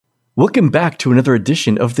Welcome back to another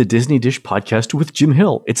edition of the Disney Dish Podcast with Jim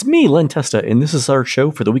Hill. It's me, Len Testa, and this is our show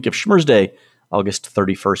for the week of Schmur's Day, August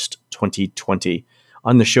 31st, 2020.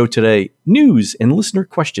 On the show today, news and listener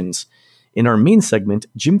questions. In our main segment,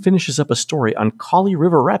 Jim finishes up a story on Kali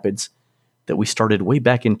River Rapids that we started way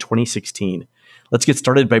back in 2016. Let's get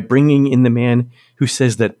started by bringing in the man who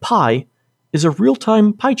says that pie is a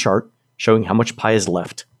real-time pie chart showing how much pie is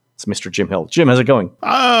left. It's Mr. Jim Hill. Jim, how's it going?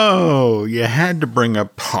 Oh, you had to bring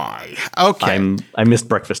up pie. Okay. I missed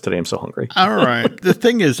breakfast today. I'm so hungry. All right. The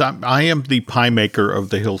thing is, I am the pie maker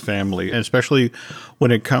of the Hill family, and especially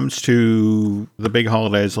when it comes to the big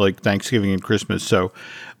holidays like Thanksgiving and Christmas. So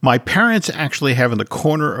my parents actually have in the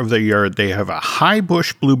corner of their yard, they have a high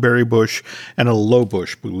bush blueberry bush and a low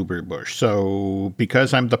bush blueberry bush. So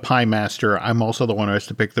because I'm the pie master, I'm also the one who has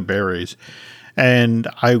to pick the berries. And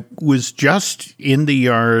I was just in the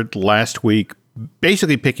yard last week,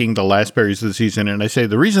 basically picking the last berries of the season. And I say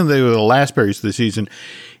the reason they were the last berries of the season,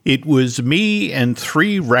 it was me and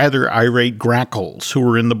three rather irate grackles who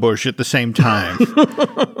were in the bush at the same time.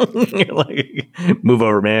 You're like, move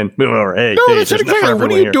over, man. Move over. Hey, no, hey, that's exactly.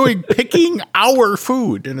 What are you doing picking our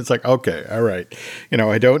food? And it's like, okay, all right.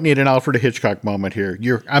 I don't need an Alfred Hitchcock moment here.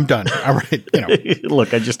 I'm done. All right.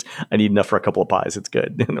 Look, I need enough for a couple of pies. It's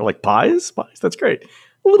good. And they're like, pies? Pies. That's great.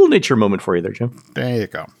 A little nature moment for you there, Jim. There you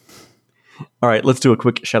go. All right, let's do a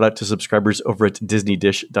quick shout out to subscribers over at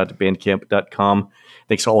disneydish.bandcamp.com.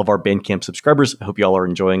 Thanks to all of our Bandcamp subscribers. I hope you all are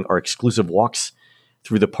enjoying our exclusive walks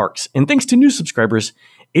through the parks. And thanks to new subscribers,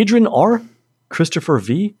 Adrian R., Christopher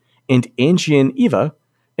V., and Angie and Eva,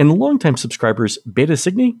 and longtime subscribers Beta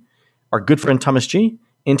Cygni, our good friend Thomas G.,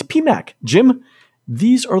 and PMac. Jim,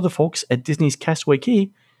 these are the folks at Disney's Castaway Cay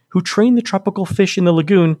who train the tropical fish in the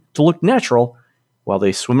lagoon to look natural while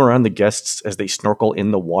they swim around the guests as they snorkel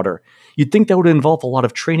in the water. You'd think that would involve a lot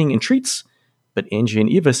of training and treats, but Angie and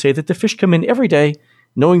Eva say that the fish come in every day,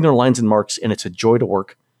 knowing their lines and marks, and it's a joy to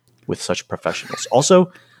work with such professionals.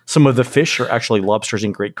 Also, some of the fish are actually lobsters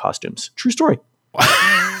in great costumes. True story.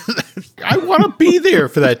 I want to be there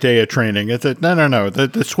for that day of training. It's no.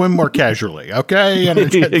 The swim more casually, okay?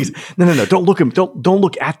 No. Don't look them. Don't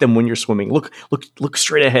look at them when you're swimming. Look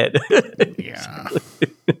straight ahead. Yeah.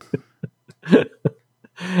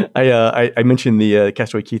 I mentioned the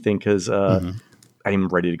Castaway Cay thing because I am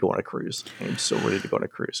ready to go on a cruise. I am so ready to go on a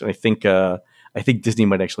cruise, and I think Disney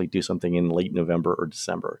might actually do something in late November or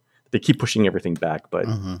December. They keep pushing everything back, but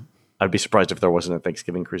I'd be surprised if there wasn't a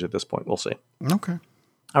Thanksgiving cruise at this point. We'll see. Okay.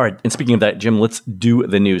 All right. And speaking of that, Jim, let's do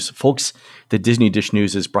the news. Folks, the Disney Dish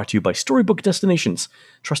News is brought to you by Storybook Destinations,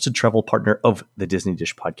 trusted travel partner of the Disney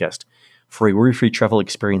Dish podcast. For a worry-free travel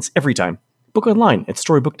experience every time, book online at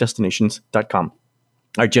storybookdestinations.com. All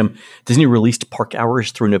right, Jim, Disney released park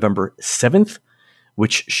hours through November 7th,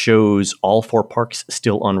 which shows all four parks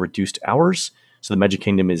still on reduced hours. So the Magic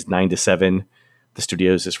Kingdom is 9 to 7. The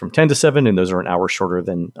Studios is from 10 to 7, and those are an hour shorter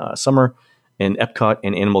than summer. And Epcot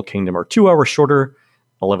and Animal Kingdom are 2 hours shorter,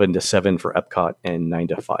 11 to 7 for Epcot and 9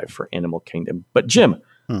 to 5 for Animal Kingdom. But Jim,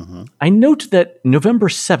 I note that November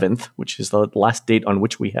 7th, which is the last date on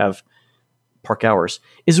which we have park hours,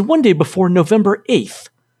 is one day before November 8th.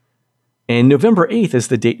 And November 8th is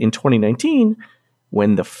the date in 2019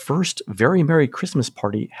 when the first Very Merry Christmas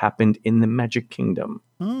Party happened in the Magic Kingdom.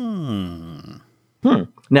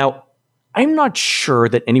 Now, I'm not sure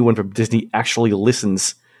that anyone from Disney actually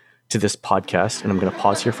listens to this podcast, and I'm going to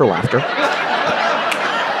pause here for laughter.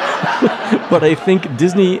 But I think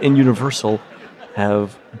Disney and Universal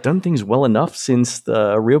have done things well enough since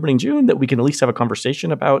the reopening June that we can at least have a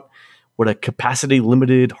conversation about what a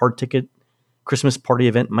capacity-limited hard-ticket Christmas party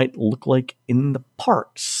event might look like in the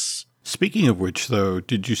parks. Speaking of which, though,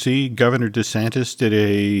 did you see Governor DeSantis did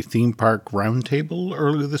a theme park roundtable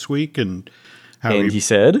earlier this week? And he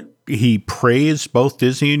said? He praised both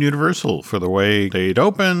Disney and Universal for the way they'd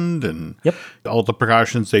opened and all the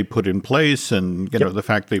precautions they put in place and the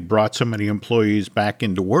fact they brought so many employees back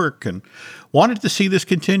into work and wanted to see this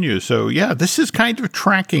continue. So, yeah, this is kind of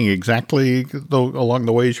tracking exactly along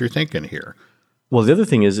the ways you're thinking here. Well, the other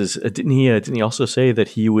thing is didn't he also say that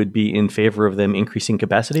he would be in favor of them increasing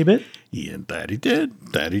capacity a bit? Yeah, that he did.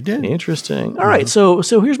 Interesting. All right, so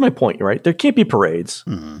here's my point, right? There can't be parades,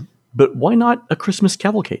 but why not a Christmas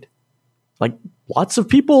cavalcade? Like, lots of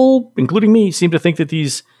people, including me, seem to think that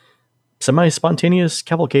these semi-spontaneous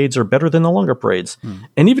cavalcades are better than the longer parades.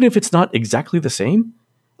 And even if it's not exactly the same,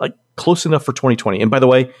 like close enough for 2020. And by the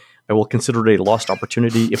way, I will consider it a lost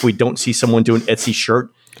opportunity if we don't see someone do an Etsy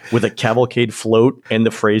shirt with a cavalcade float and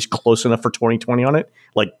the phrase close enough for 2020 on it.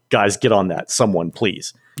 Like, guys, get on that. Someone,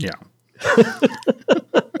 please. Yeah.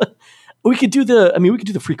 We could do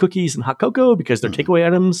the free cookies and hot cocoa because they're takeaway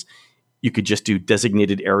items. You could just do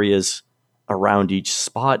designated areas around each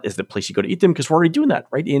spot as the place you go to eat them, because we're already doing that,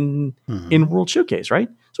 right? In World Showcase, right?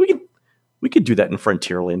 So we could do that in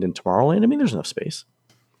Frontierland and Tomorrowland. I mean, there's enough space.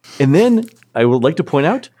 And then I would like to point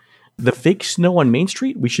out the fake snow on Main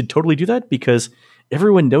Street. We should totally do that because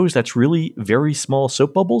everyone knows that's really very small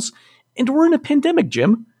soap bubbles. And we're in a pandemic,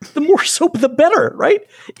 Jim. The more soap, the better, right?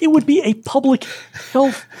 It would be a public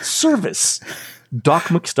health service. Doc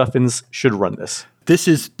McStuffins should run this. This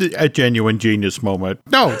is a genuine genius moment.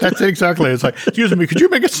 No, that's exactly. It's like, excuse me, could you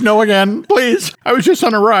make it snow again, please? I was just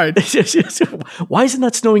on a ride. Why isn't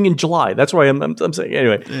that snowing in July? That's why I'm saying.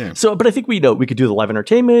 Anyway, So, but I think we could do the live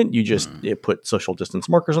entertainment. You just put social distance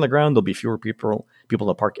markers on the ground. There'll be fewer people in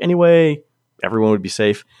the park anyway. Everyone would be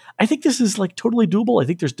safe. I think this is like totally doable. I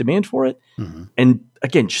think there's demand for it. And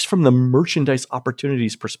again, just from the merchandise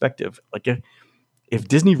opportunities perspective, like if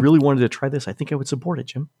Disney really wanted to try this, I think I would support it,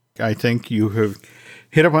 Jim. I think you have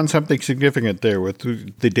hit up on something significant there with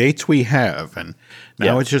the dates we have. And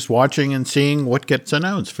now it's just watching and seeing what gets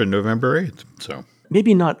announced for November 8th. So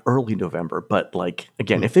maybe not early November, but like,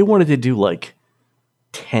 again, if they wanted to do like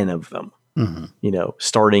 10 of them,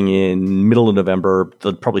 starting in middle of November,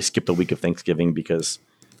 they'll probably skip the week of Thanksgiving because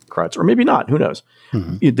crowds, or maybe not, who knows?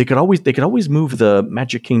 They could always move the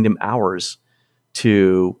Magic Kingdom hours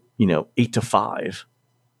to, 8 to 5,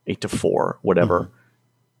 8 to 4, whatever.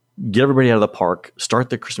 Get everybody out of the park,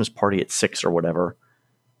 start the Christmas party at 6 or whatever,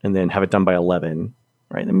 and then have it done by 11,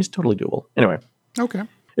 right? I mean, it's totally doable. Anyway. Okay.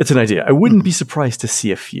 It's an idea. I wouldn't be surprised to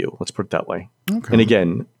see a few. Let's put it that way. Okay. And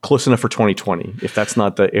again, close enough for 2020. If that's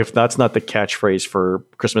not the catchphrase for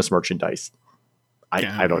Christmas merchandise,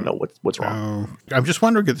 I don't know what's wrong. I'm just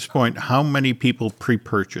wondering at this point how many people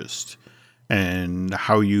pre-purchased and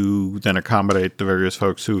how you then accommodate the various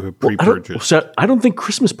folks who have pre-purchased. I don't think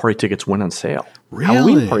Christmas party tickets went on sale. Really?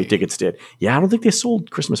 Halloween party tickets did. Yeah, I don't think they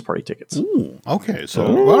sold Christmas party tickets. Ooh, okay.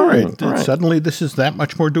 So, all right. Suddenly this is that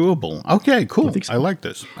much more doable. Okay, cool. I like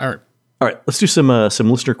this. All right. All right. Let's do some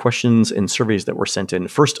listener questions and surveys that were sent in.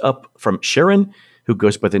 First up from Sharon, who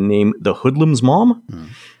goes by the name The Hoodlum's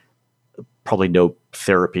Mom. Probably no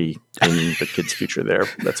therapy in the kid's future there.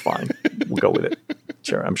 That's fine. We'll go with it.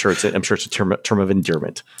 Sure. I'm sure it's a term of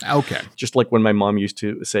endearment. Okay. Just like when my mom used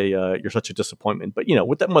to say, "You're such a disappointment," but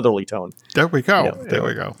with that motherly tone. There we go. There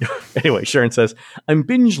we go. Anyway, Sharon says, "I'm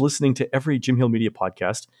binge listening to every Jim Hill Media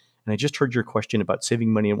podcast, and I just heard your question about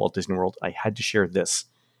saving money in Walt Disney World. I had to share this.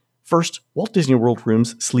 First, Walt Disney World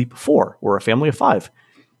rooms sleep 4. We're a family of 5.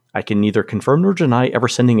 I can neither confirm nor deny ever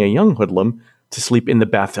sending a young hoodlum to sleep in the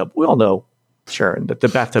bathtub. We all know, Sharon, that the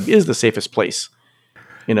bathtub is the safest place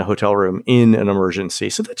in a hotel room in an emergency.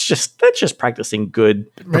 So that's just practicing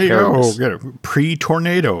good preparedness. There you go.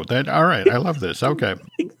 Pre-tornado. All right. I love this. Okay.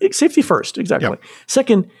 Safety first. Exactly. Yep.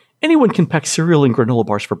 Second, anyone can pack cereal and granola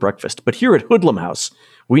bars for breakfast. But here at Hoodlum House,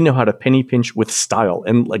 we know how to penny pinch with style.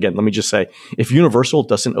 And again, let me just say, if Universal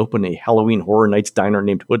doesn't open a Halloween Horror Nights diner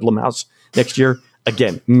named Hoodlum House next year,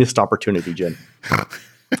 again, missed opportunity, Jen.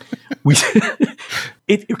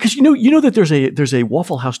 Because you know that there's a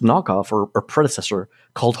Waffle House knockoff or predecessor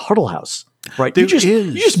called Huddle House, right? You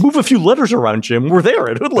just move a few letters around, Jim. We're there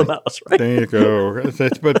at Hoodlum House, right? There you go.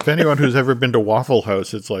 But for anyone who's ever been to Waffle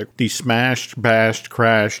House, it's like the smashed, bashed,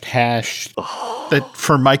 crashed, hashed, that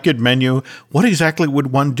Formica menu. What exactly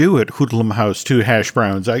would one do at Hoodlum House to hash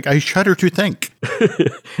browns? I shudder to think.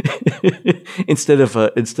 Instead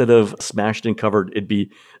of smashed and covered, it'd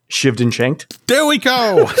be shivved and shanked. There we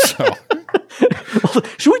go. So.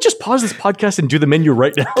 Should we just pause this podcast and do the menu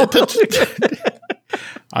right now?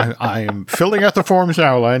 I am filling out the forms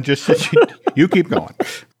now, Len. Just you keep going.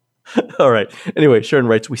 All right. Anyway, Sharon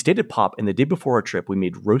writes, we stayed at Pop, and the day before our trip, we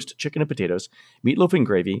made roast chicken and potatoes, meatloaf and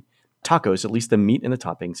gravy, tacos, at least the meat and the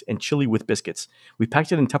toppings, and chili with biscuits. We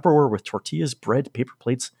packed it in Tupperware with tortillas, bread, paper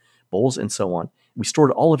plates, bowls, and so on. We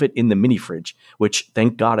stored all of it in the mini fridge, which,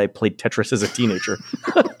 thank God, I played Tetris as a teenager.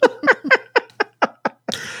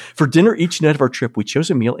 For dinner each night of our trip, we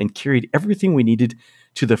chose a meal and carried everything we needed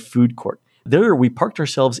to the food court. There, we parked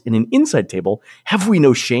ourselves in an inside table, have we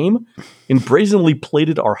no shame, and brazenly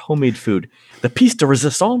plated our homemade food. The piece de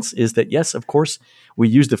resistance is that, yes, of course, we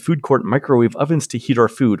used the food court microwave ovens to heat our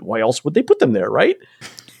food. Why else would they put them there, right?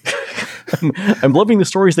 I'm loving the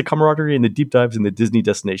stories, the camaraderie, and the deep dives in the Disney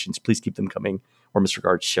destinations. Please keep them coming. Warmest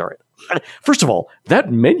regards, Sharon. First of all,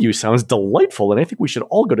 that menu sounds delightful, and I think we should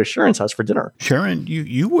all go to Sharon's house for dinner. Sharon,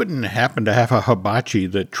 you wouldn't happen to have a hibachi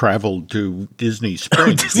that traveled to Disney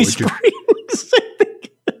Springs, Disney Springs.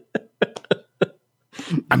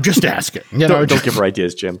 I'm just asking. Don't give her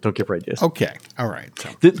ideas, Jim. Don't give her ideas. Okay. All right. So.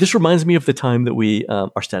 This reminds me of the time that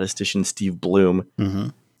our statistician, Steve Bloom,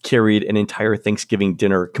 carried an entire Thanksgiving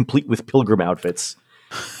dinner complete with pilgrim outfits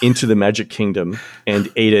into the Magic Kingdom and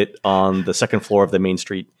ate it on the second floor of the Main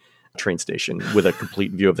Street train station with a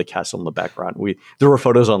complete view of the castle in the background. There were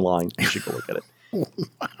photos online. You should go look at it.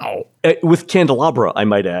 Wow. With candelabra, I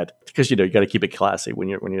might add, because you got to keep it classy when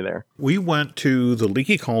you're there. We went to the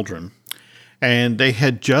Leaky Cauldron, and they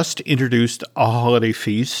had just introduced a holiday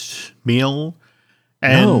feast meal.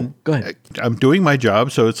 And go ahead. I'm doing my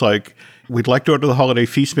job, so it's like, we'd like to order the holiday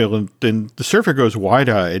feast meal, and then the server goes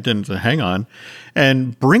wide-eyed and hang on,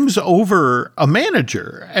 and brings over a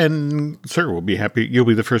manager. And, sir, we'll be happy. You'll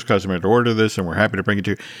be the first customer to order this, and we're happy to bring it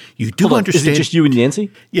to you. You do understand. Is it just you and Nancy?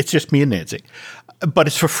 It's just me and Nancy. But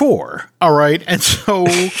it's for 4, all right? And so,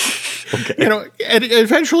 Okay. And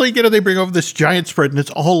eventually, they bring over this giant spread, and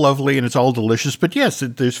it's all lovely, and it's all delicious. But yes,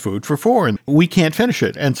 there's food for 4, and we can't finish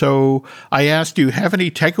it. And so I asked, do you have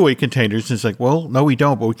any takeaway containers? And it's like, well, no, we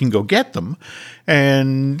don't, but we can go get them.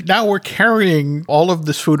 And now we're carrying all of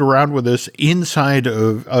this food around with us inside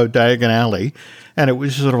of Diagon Alley. And it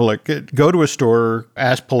was sort of like, go to a store,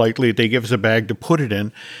 ask politely, they give us a bag to put it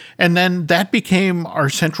in. And then that became our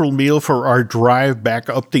central meal for our drive back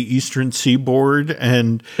up the eastern seaboard.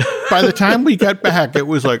 And by the time we got back, it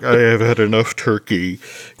was like, I have had enough turkey.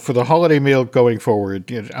 For the holiday meal going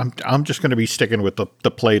forward, I'm just going to be sticking with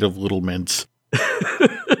the plate of Little Mints.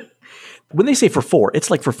 When they say for 4, it's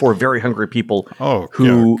like for 4 very hungry people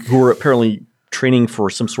who are apparently training for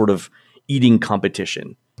some sort of eating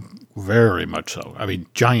competition. Very much so. I mean,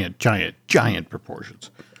 giant proportions.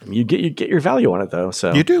 You get your value on it, though.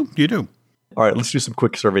 So You do. All right, let's do some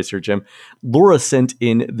quick surveys here, Jim. Laura sent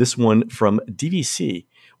in this one from DVC,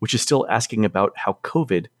 which is still asking about how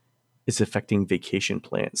COVID is affecting vacation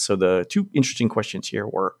plans. So the 2 interesting questions here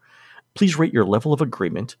were, please rate your level of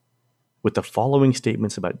agreement with the following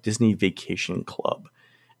statements about Disney Vacation Club.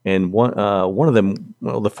 And one of them,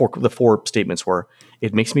 well, the four statements were,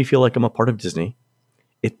 it makes me feel like I'm a part of Disney.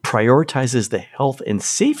 It prioritizes the health and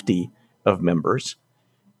safety of members.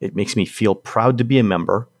 It makes me feel proud to be a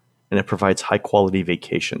member, and it provides high-quality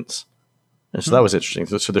vacations. And so that was interesting.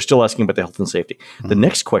 So they're still asking about the health and safety. The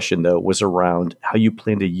next question, though, was around how you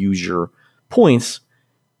plan to use your points,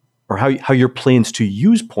 or how your plans to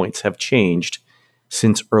use points have changed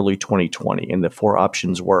since early 2020. And the 4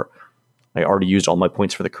 options were, I already used all my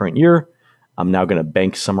points for the current year. I'm now going to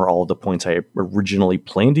bank some or all of the points I originally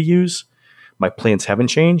planned to use. My plans haven't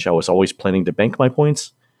changed. I was always planning to bank my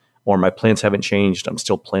points, or my plans haven't changed. I'm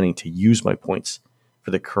still planning to use my points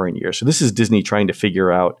for the current year. So this is Disney trying to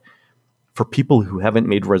figure out, for people who haven't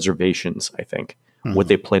made reservations, I think, what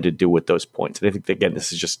they plan to do with those points. And I think, again,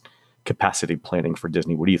 this is just capacity planning for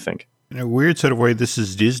Disney. What do you think? In a weird sort of way, this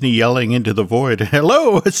is Disney yelling into the void.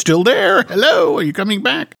 Hello, it's still there. Hello, are you coming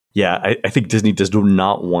back? Yeah, I think Disney does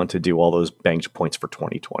not want to do all those banked points for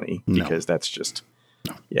 2020 because that's just,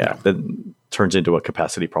 that turns into a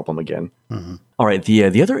capacity problem again. Mm-hmm. All right,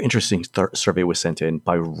 the other interesting survey was sent in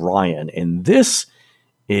by Ryan, and this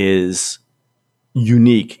is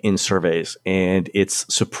unique in surveys, and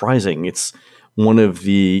it's surprising. It's one of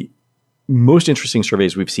the most interesting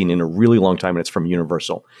surveys we've seen in a really long time, and it's from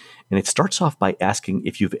Universal. And it starts off by asking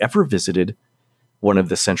if you've ever visited one of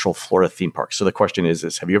the Central Florida theme parks. So the question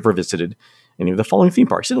is have you ever visited any of the following theme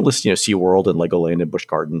parks? And it lists, SeaWorld and Legoland and Busch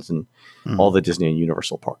Gardens and all the Disney and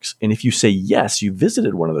Universal parks. And if you say yes, you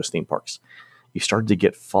visited one of those theme parks, you started to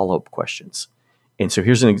get follow-up questions. And so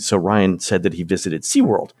so Ryan said that he visited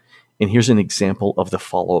SeaWorld. And here's an example of the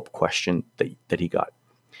follow-up question that he got.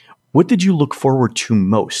 What did you look forward to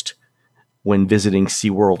most when visiting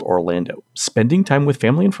SeaWorld Orlando? Spending time with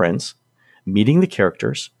family and friends, meeting the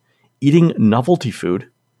characters, eating novelty food,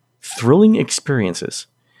 thrilling experiences,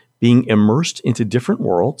 being immersed into different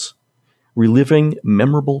worlds, reliving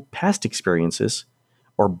memorable past experiences,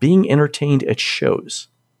 or being entertained at shows.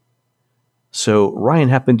 So Ryan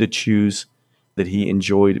happened to choose that he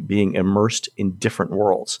enjoyed being immersed in different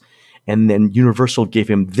worlds. And then Universal gave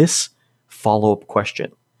him this follow-up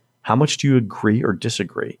question. How much do you agree or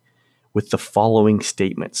disagree with the following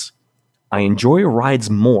statements? I enjoy rides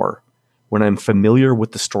more when I'm familiar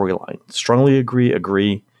with the storyline. Strongly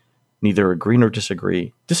agree, neither agree nor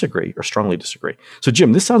disagree, or strongly disagree. So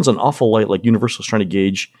Jim, this sounds an awful lot like Universal's trying to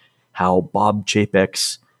gauge how Bob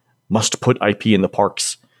Chapek's must put IP in the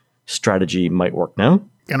parks strategy might work now.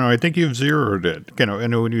 I think you've zeroed it.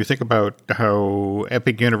 And when you think about how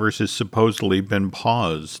Epic Universe has supposedly been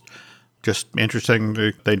paused, just interesting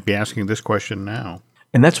that they'd be asking this question now.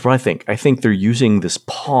 And that's what I think. I think they're using this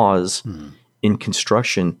pause in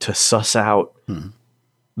construction to suss out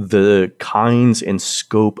the kinds and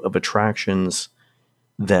scope of attractions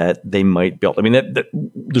that they might build? I mean,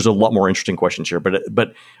 there's a lot more interesting questions here,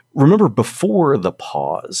 but remember before the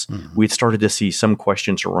pause, we'd started to see some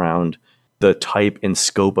questions around the type and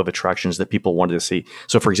scope of attractions that people wanted to see.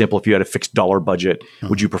 So, for example, if you had a fixed dollar budget,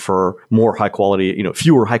 would you prefer more high quality,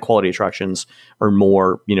 fewer high quality attractions or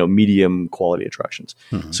more, medium quality attractions?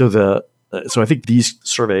 So I think these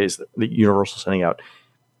surveys that Universal's sending out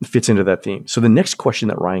fits into that theme. So the next question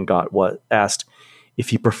that Ryan got asked if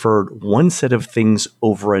he preferred one set of things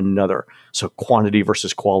over another. So quantity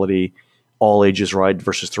versus quality, all ages ride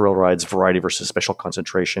versus thrill rides, variety versus special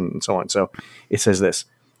concentration, and so on. So it says this.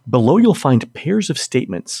 Below, you'll find pairs of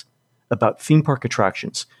statements about theme park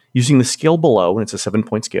attractions. Using the scale below, and it's a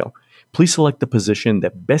 7-point scale, please select the position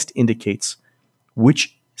that best indicates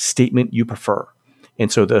which statement you prefer.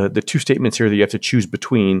 And so the two statements here that you have to choose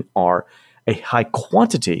between are a high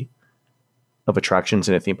quantity of attractions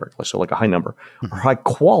in a theme park, so like a high number, or high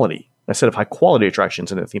quality, a set of high quality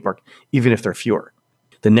attractions in a theme park, even if they're fewer.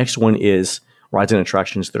 The next one is rides and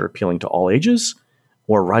attractions that are appealing to all ages,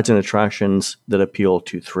 or rides and attractions that appeal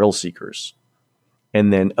to thrill seekers.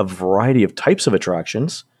 And then a variety of types of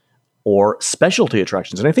attractions or specialty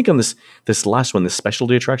attractions. And I think on this last one, the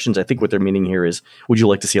specialty attractions, I think what they're meaning here is, would you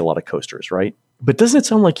like to see a lot of coasters, right? But doesn't it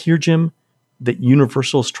sound like here, Jim, that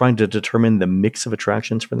Universal is trying to determine the mix of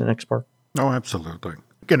attractions for the next park? Oh, absolutely.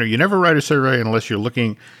 You never write a survey unless you're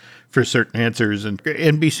looking for certain answers. And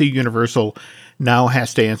NBC Universal now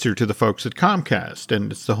has to answer to the folks at Comcast.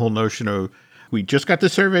 And it's the whole notion of, we just got the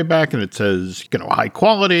survey back and it says, high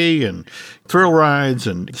quality and thrill rides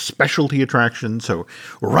and specialty attractions. So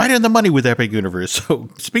we're right on the money with Epic Universe. So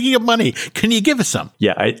speaking of money, can you give us some?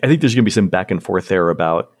 Yeah, I think there's going to be some back and forth there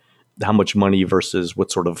about how much money versus what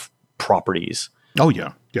sort of properties. Oh,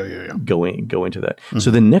 yeah. Go into that. So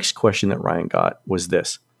the next question that Ryan got was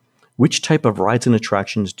this. Which type of rides and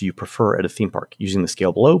attractions do you prefer at a theme park? Using the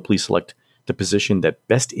scale below, please select the position that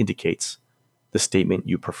best indicates the statement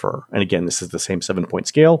you prefer. And again, this is the same 7-point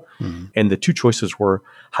scale. And the two choices were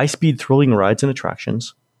high-speed thrilling rides and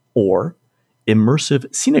attractions or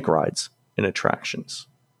immersive scenic rides and attractions.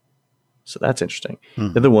 So that's interesting.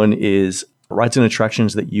 The other one is rides and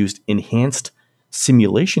attractions that used enhanced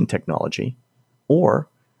simulation technology or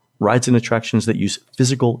rides and attractions that use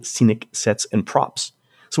physical scenic sets and props.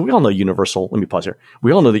 So we all know Universal, let me pause here.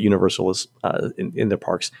 We all know that Universal is, in their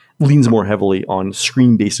parks, leans more heavily on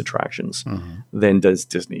screen-based attractions than does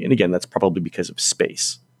Disney. And again, that's probably because of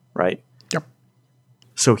space, right? Yep.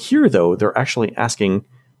 So here, though, they're actually asking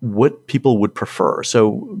what people would prefer.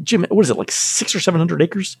 So, Jim, what is it, like 600 or 700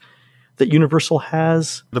 acres that Universal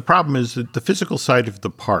has? The problem is that the physical side of the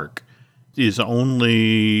park is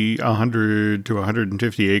only 100 to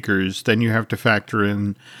 150 acres. Then you have to factor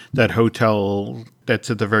in that hotel that's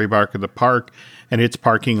at the very back of the park and its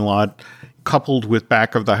parking lot coupled with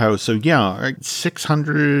back of the house. So yeah,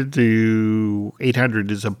 600 to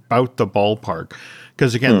 800 is about the ballpark.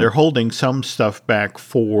 Because again, they're holding some stuff back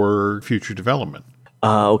for future development.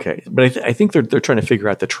 Okay. But I think they're trying to figure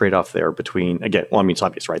out the trade-off there between, again, well, I mean, it's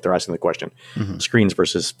obvious, right? They're asking the question, screens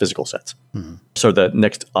versus physical sets. So the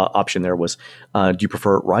next option there was, do you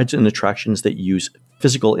prefer rides and attractions that use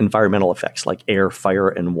physical environmental effects like air, fire,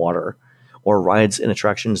 and water, or rides and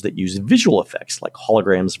attractions that use visual effects like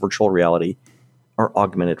holograms, virtual reality, or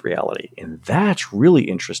augmented reality? And that's really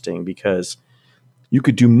interesting because you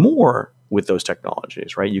could do more with those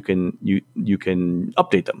technologies, right? You can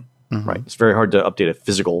update them. Right. It's very hard to update a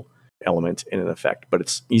physical element in an effect, but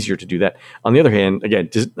it's easier to do that. On the other hand, again,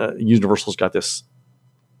 Universal's got this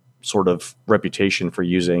sort of reputation for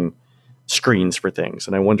using screens for things.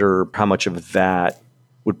 And I wonder how much of that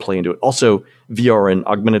would play into it. Also, VR and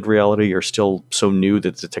augmented reality are still so new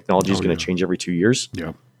that the technology is going to change every 2 years.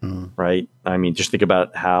 Yeah. Right. I mean, just think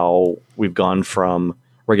about how we've gone from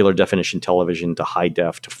regular definition television to high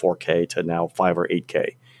def to 4K to now 5 or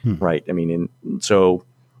 8K. Right. I mean, so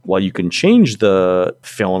while you can change the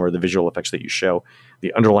film or the visual effects that you show,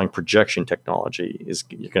 the underlying projection technology is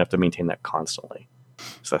you're going to have to maintain that constantly.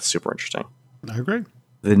 So that's super interesting. I agree.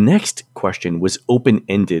 The next question was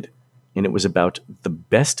open-ended, and it was about the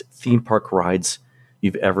best theme park rides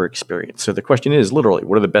you've ever experienced. So the question is literally,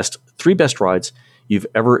 what are the three best rides you've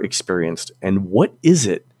ever experienced, and what is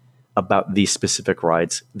it about these specific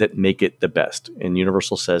rides that make it the best? And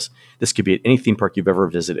Universal says this could be at any theme park you've ever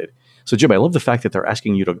visited. So, Jim, I love the fact that they're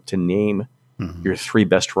asking you to name your three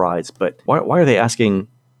best rides, but why are they asking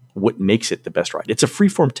what makes it the best ride? It's a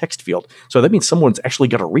free-form text field, so that means someone's actually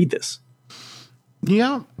got to read this.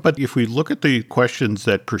 Yeah, but if we look at the questions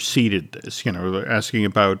that preceded this, they're asking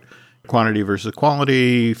about Quantity versus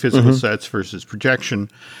quality, physical sets versus projection.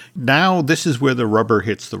 Now this is where the rubber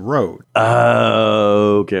hits the road.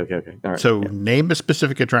 Okay. All right. So name a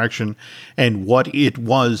specific attraction and what it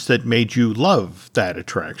was that made you love that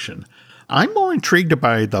attraction. I'm more intrigued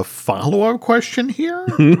by the follow-up question here.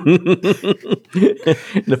 The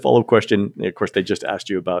follow-up question, of course, they just asked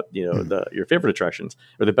you about, your favorite attractions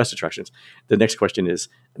or the best attractions. The next question is,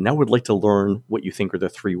 now would like to learn what you think are the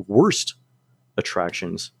 3 worst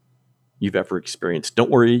attractions you've ever experienced. Don't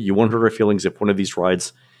worry, you won't hurt our feelings if one of these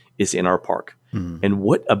rides is in our park. And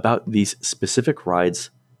what about these specific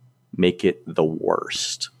rides make it the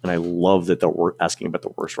worst? And I love that they're asking about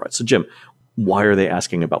the worst rides. So, Jim, why are they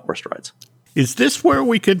asking about worst rides? Is this where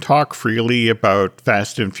we can talk freely about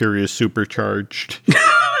Fast and Furious Supercharged?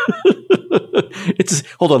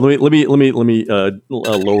 Hold on. Let me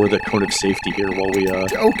lower the cone of safety here while we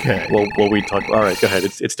Okay. While we talk. All right, go ahead.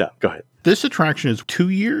 It's down. Go ahead. This attraction is 2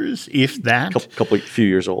 years, if that. Few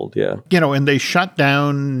years old. Yeah. And they shut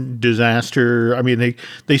down Disaster. I mean,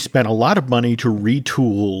 they spent a lot of money to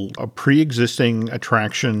retool a pre-existing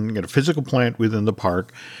attraction, a physical plant within the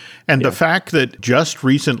park. And the fact that just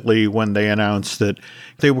recently, when they announced that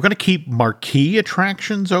they were going to keep marquee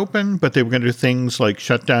attractions open, but they were going to do things like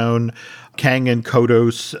shut down Kang and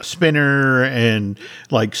Kodos Spinner and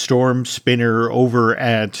like Storm Spinner over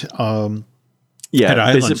at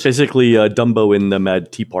basically Dumbo in the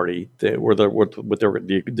Mad Tea Party. They're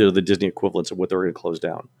the Disney equivalents of what they're going to close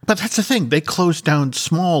down. But that's the thing. They closed down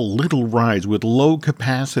small little rides with low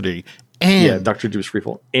capacity. And Dr. Doom's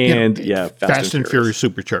Freefall. And Fast and Furious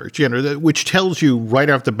Supercharged, which tells you right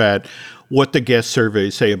off the bat what the guest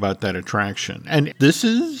surveys say about that attraction. And this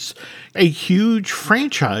is a huge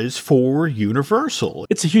franchise for Universal.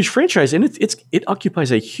 It's a huge franchise, and it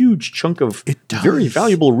occupies a huge chunk of very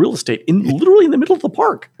valuable real estate literally in the middle of the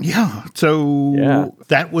park. Yeah. So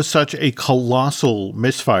that was such a colossal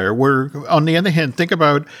misfire. Where, on the other hand, think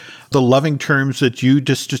about the loving terms that you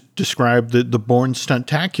just described, the Bourne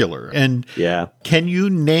Stuntacular. And can you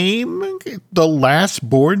name the last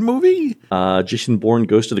Bourne movie? Jason Bourne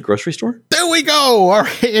Goes to the Grocery Store? There we go. All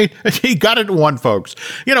right. He got it in one, folks.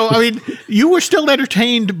 You were still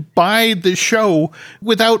entertained by the show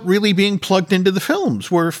without really being plugged into the films.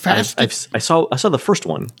 We're fast. I saw the first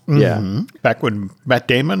one. Yeah. Back when Matt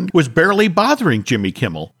Damon was barely bothering Jimmy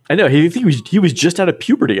Kimmel. I know. He was just out of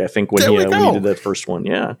puberty, I think, when he did that first one.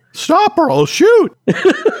 Yeah. Stop or I'll shoot.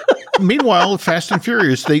 Meanwhile, Fast and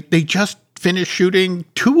Furious, they just finished shooting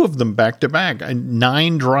 2 of them back to back. And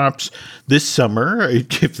 9 drops this summer,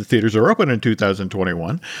 if the theaters are open in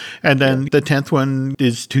 2021. And then the 10th one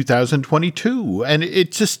is 2022. And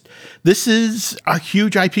this is a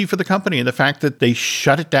huge IP for the company. And the fact that they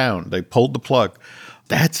shut it down, they pulled the plug,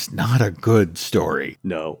 that's not a good story.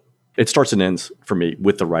 No. It starts and ends for me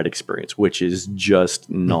with the ride experience, which is just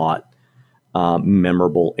not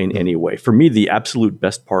memorable in any way. For me, the absolute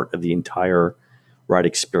best part of the entire ride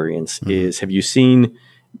experience is, have you seen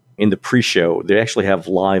in the pre-show, they actually have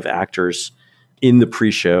live actors in the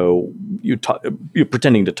pre-show, you're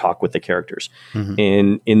pretending to talk with the characters.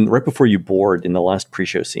 And right before you board in the last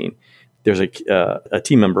pre-show scene, there's a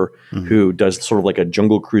team member who does sort of like a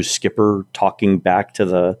Jungle Cruise skipper talking back to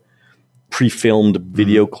the pre-filmed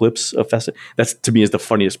video clips of Fast. That's, to me, is the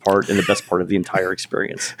funniest part and the best part of the entire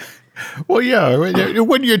experience. Well, yeah,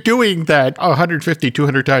 when you're doing that 150,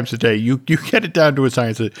 200 times a day, you get it down to a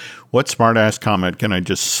science of what smart-ass comment can I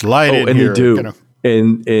just slide in and here? They do.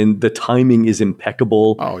 And the timing is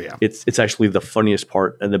impeccable. Oh, yeah. It's actually the funniest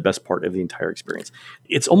part and the best part of the entire experience.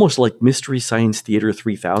 It's almost like Mystery Science Theater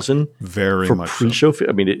 3000. Very for much pre-show. So.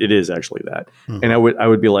 I mean, it is actually that. And I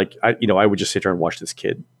would be like, I would just sit there and watch this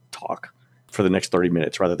kid talk for the next 30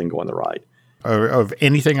 minutes rather than go on the ride. Of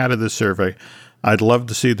anything out of this survey, I'd love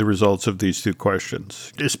to see the results of these 2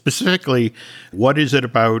 questions. Specifically, what is it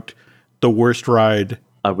about the worst ride?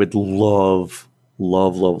 I would love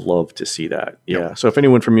to see that. Yeah. Yep. So if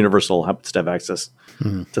anyone from Universal happens to have access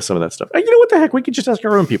to some of that stuff, you know what the heck? We could just ask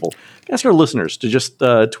our own people, ask our listeners to just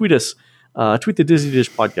tweet us, tweet the Disney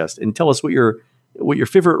Dish podcast and tell us what your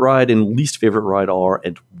favorite ride and least favorite ride are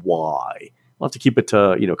and why. We'll have to keep it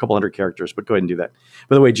to, a couple hundred characters, but go ahead and do that.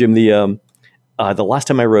 By the way, Jim, the last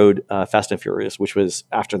time I rode Fast and Furious, which was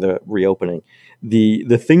after the reopening, the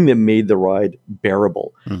thing that made the ride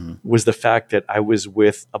bearable was the fact that I was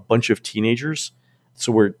with a bunch of teenagers.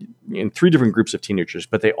 So we're in 3 different groups of teenagers,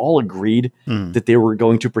 but they all agreed that they were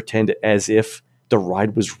going to pretend as if the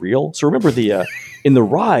ride was real. So remember in the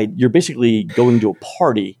ride, you're basically going to a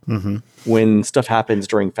party when stuff happens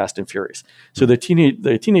during Fast and Furious. So the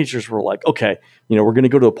teenagers were like, okay, we're going to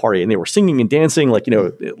go to a party, and they were singing and dancing, like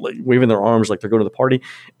waving their arms like they're going to the party.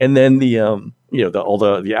 And then the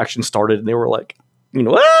action started, and they were like,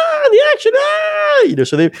 the action,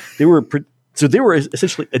 So they were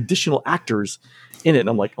essentially additional actors in it. And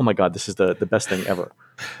I'm like, oh my God, this is the best thing ever.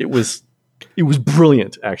 It was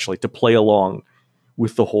brilliant, actually, to play along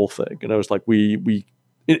with the whole thing. And I was like, and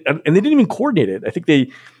they didn't even coordinate it. I think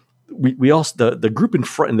we also, the group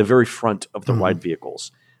in the very front of the ride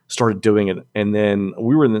vehicles started doing it. And then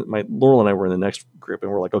Laurel and I were in the next group,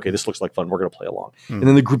 and we're like, okay, this looks like fun. We're going to play along. And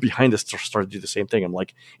then the group behind us started to do the same thing. I'm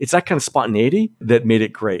like, it's that kind of spontaneity that made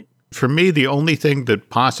it great. For me, the only thing that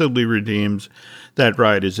possibly redeems that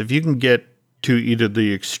ride is if you can get to either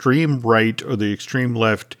the extreme right or the extreme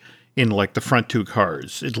left in like the front two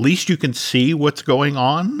cars. At least you can see what's going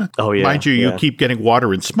on. Oh, yeah. Mind you, you keep getting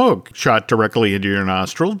water and smoke shot directly into your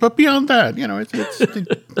nostrils. But beyond that,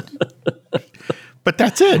 but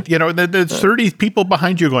that's it. There's 30 people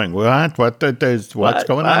behind you going, what's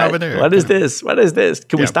going on over there? What is this? What is this?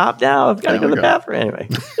 Can we stop now? I've got to go to the bathroom anyway.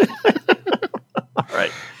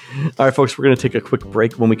 All right, folks, we're going to take a quick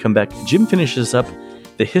break. When we come back, Jim finishes up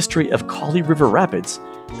the history of Kali River Rapids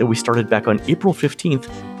that we started back on April 15th,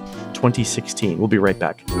 2016. We'll be right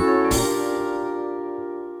back.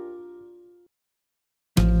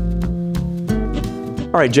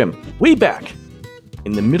 All right, Jim, way back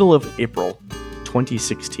in the middle of April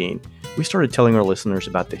 2016, we started telling our listeners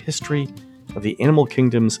about the history of the Animal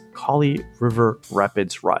Kingdom's Kali River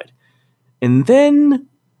Rapids ride. And then,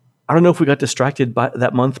 I don't know if we got distracted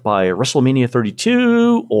that month by WrestleMania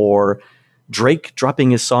 32 or Drake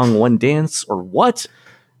dropping his song One Dance or what,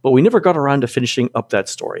 but we never got around to finishing up that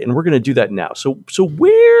story, and we're going to do that now. So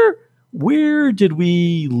where did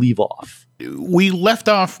we leave off? We left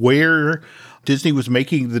off where Disney was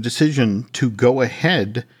making the decision to go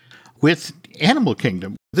ahead with Animal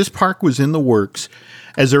Kingdom. This park was in the works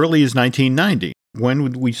as early as 1990.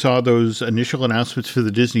 When we saw those initial announcements for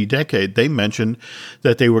the Disney Decade, they mentioned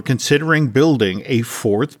that they were considering building a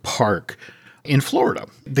fourth park in Florida.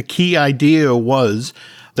 The key idea was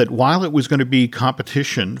that while it was going to be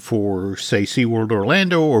competition for, say, SeaWorld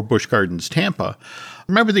Orlando or Busch Gardens Tampa,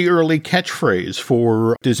 remember the early catchphrase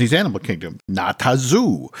for Disney's Animal Kingdom, not a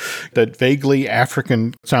zoo, that vaguely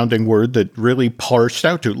African-sounding word that really parsed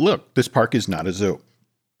out to, look, this park is not a zoo.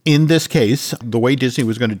 In this case, the way Disney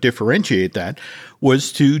was going to differentiate that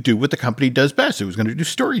was to do what the company does best. It was going to do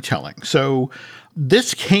storytelling. So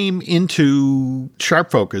this came into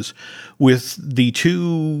sharp focus with the two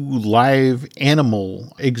live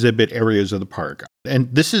animal exhibit areas of the park.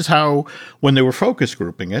 And this is how, when they were focus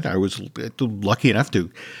grouping it, I was lucky enough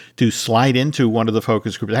to slide into one of the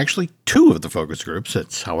focus groups, actually two of the focus groups.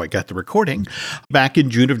 That's how I got the recording, back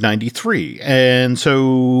in June of 93. And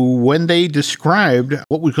so when they described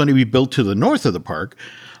what was going to be built to the north of the park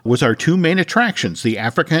was our two main attractions, the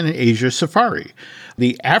Africa and Asia Safari.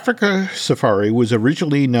 The Africa Safari was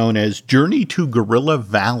originally known as Journey to Gorilla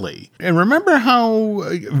Valley. And remember how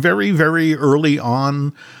very, very early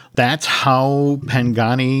on, that's how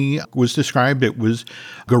Pangani was described? It was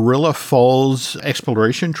Gorilla Falls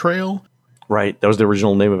Exploration Trail. Right. That was the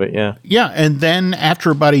original name of it, yeah. Yeah, and then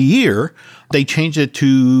after about a year, they changed it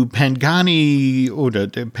to Pangani,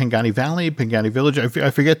 Pangani Valley, Pangani Village.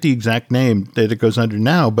 I forget the exact name that it goes under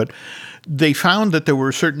now, but they found that there were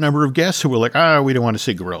a certain number of guests who were like, we don't want to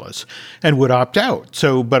see gorillas, and would opt out.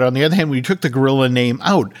 So, but on the other hand, when you took the gorilla name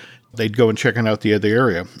out, they'd go and check out the other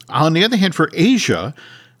area. On the other hand, for Asia,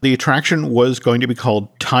 the attraction was going to be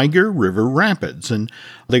called Tiger River Rapids, and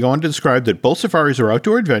they go on to describe that both safaris are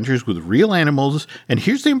outdoor adventures with real animals, and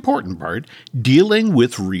here's the important part, dealing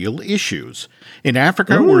with real issues. In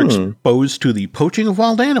Africa, we're exposed to the poaching of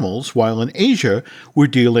wild animals, while in Asia, we're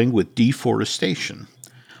dealing with deforestation.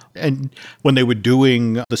 And when they were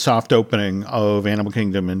doing the soft opening of Animal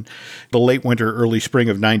Kingdom in the late winter, early spring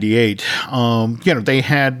of 98, they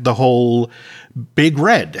had the whole Big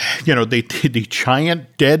Red, the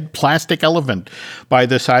giant dead plastic elephant by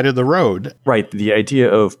the side of the road. Right. The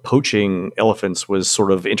idea of poaching elephants was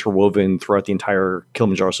sort of interwoven throughout the entire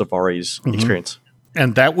Kilimanjaro Safari's experience.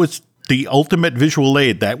 And that was the ultimate visual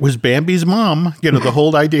aid. That was Bambi's mom. The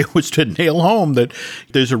whole idea was to nail home that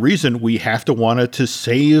there's a reason we have to want to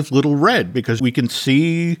save Little Red, because we can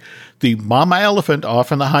see the mama elephant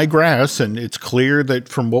off in the high grass, and it's clear that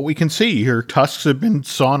from what we can see, her tusks have been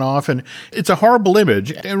sawn off, and it's a horrible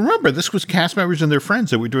image. And remember, this was cast members and their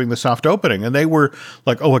friends that were doing the soft opening, and they were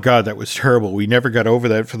like, oh my God, that was terrible. We never got over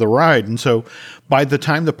that for the ride. And so by the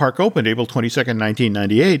time the park opened, April 22nd,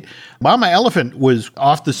 1998, Mama Elephant was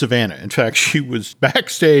off the savannah. In fact, she was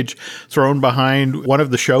backstage thrown behind one of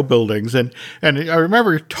the show buildings. And I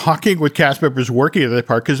remember talking with cast members working at the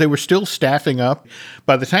park because they were still staffing up.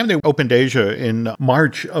 By the time they opened Asia in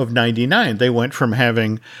March of 99, they went from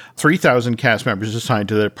having 3,000 cast members assigned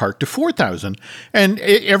to that park to 4,000. And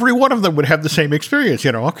every one of them would have the same experience.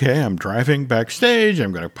 Okay, I'm driving backstage.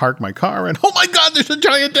 I'm going to park my car. And oh my God, there's a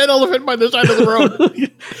giant dead elephant by the side of the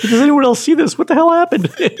road. Does anyone else see this? What the hell happened?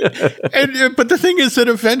 But the thing is that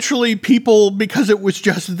eventually people, because it was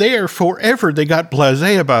just there forever, they got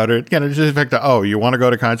blasé about it. Just the fact that, oh, you want to go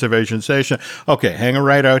to Conservation Station? Okay, hang a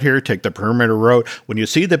right out here, take the perimeter road. When you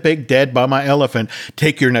see the big dead mama elephant,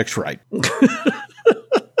 take your next right.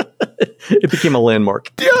 It became a landmark.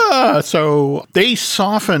 Yeah, so they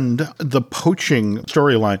softened the poaching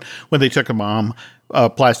storyline when they took a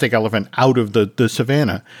plastic elephant out of the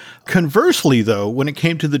savannah. Conversely, though, when it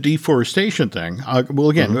came to the deforestation thing,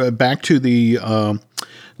 back to the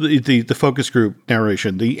focus group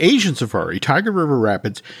narration, the Asian safari, Tiger River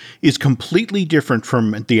Rapids, is completely different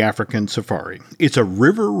from the African safari. It's a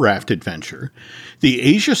river raft adventure. The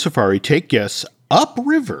Asia safari take guests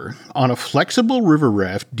upriver on a flexible river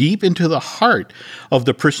raft deep into the heart of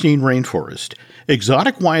the pristine rainforest.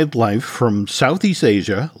 Exotic wildlife from Southeast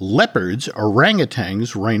Asia, leopards,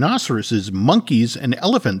 orangutans, rhinoceroses, monkeys, and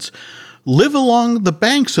elephants live along the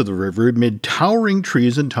banks of the river amid towering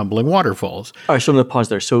trees and tumbling waterfalls. All right, so I'm going to pause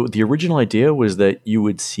there. So the original idea was that you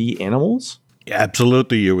would see animals?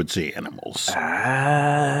 Absolutely, you would see animals.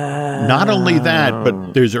 Not only that,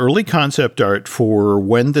 but there's early concept art for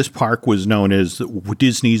when this park was known as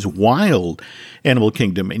Disney's Wild Animal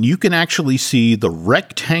Kingdom, and you can actually see the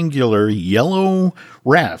rectangular yellow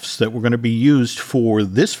rafts that were going to be used for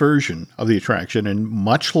this version of the attraction. And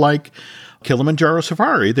much like Kilimanjaro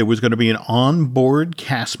Safari, there was going to be an onboard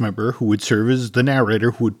cast member who would serve as the narrator,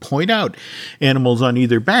 who would point out animals on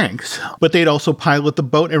either banks, but they'd also pilot the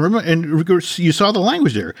boat. And remember, and you saw the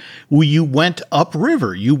language there. You went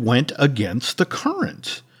upriver. You went against the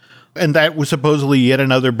current. And that was supposedly yet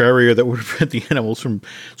another barrier that would prevent the animals from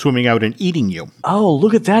swimming out and eating you. Oh,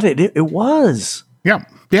 look at that. It was. Yeah.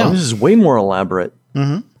 Oh, this is way more elaborate.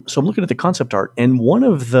 Mm-hmm. So I'm looking at the concept art, and one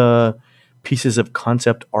of the pieces of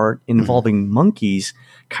concept art involving monkeys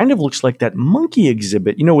kind of looks like that monkey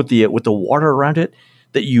exhibit, with the water around it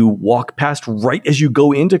that you walk past right as you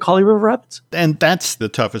go into Kali River Rapids. And that's the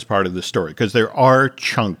toughest part of the story, because there are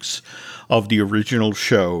chunks of the original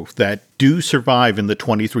show that do survive in the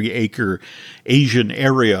 23-acre Asian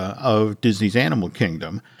area of Disney's Animal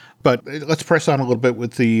Kingdom. But let's press on a little bit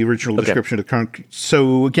with the original description of the current.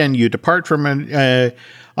 So again, you depart from a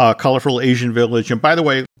colorful Asian village. And by the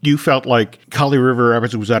way, you felt like Kali River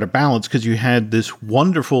Rapids was out of balance because you had this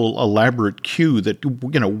wonderful, elaborate queue that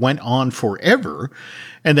went on forever.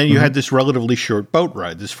 And then you had this relatively short boat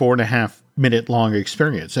ride, this 4.5-minute long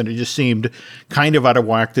experience. And it just seemed kind of out of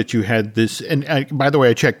whack that you had this. And by the way,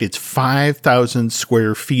 I checked, it's 5,000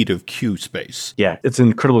 square feet of queue space. Yeah, it's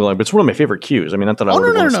incredibly long, but it's one of my favorite queues. I mean, not that I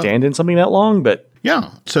would want to stand in something that long, but...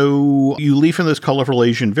 Yeah. So you leave from this colorful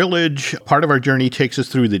Asian village. Part of our journey takes us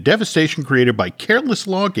through the devastation created by careless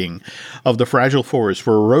logging of the fragile forest,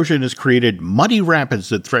 where erosion has created muddy rapids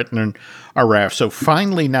that threaten our raft. So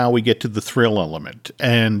finally now we get to the thrill element.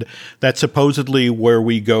 And that's supposedly where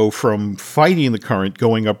we go from fighting the current,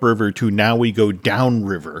 going upriver, to now we go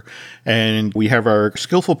downriver. And we have our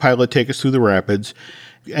skillful pilot take us through the rapids.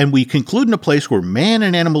 And we conclude in a place where man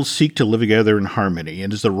and animals seek to live together in harmony.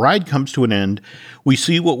 And as the ride comes to an end, we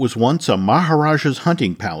see what was once a Maharaja's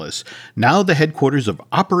hunting palace, now the headquarters of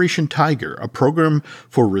Operation Tiger, a program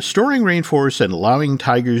for restoring rainforests and allowing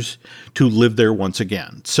tigers to live there once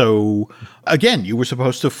again. So, again, you were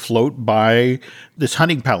supposed to float by this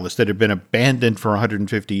hunting palace that had been abandoned for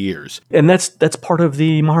 150 years. And that's part of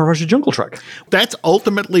the Maharaja Jungle Trek. That's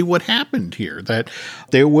ultimately what happened here, that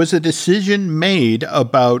there was a decision made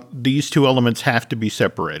about these two elements have to be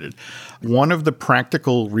separated. One of the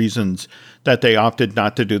practical reasons that they opted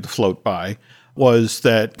not to do the float by was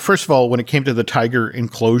that, first of all, when it came to the tiger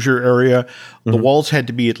enclosure area, the walls had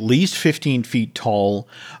to be at least 15 feet tall.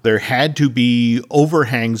 There had to be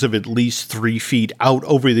overhangs of at least 3 feet out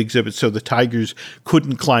over the exhibit so the tigers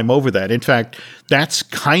couldn't climb over that. In fact, that's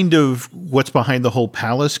kind of what's behind the whole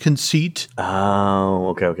palace conceit.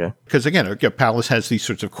 Oh, okay. Because again, a palace has these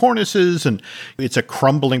sorts of cornices, and it's a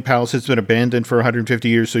crumbling palace. It's been abandoned for 150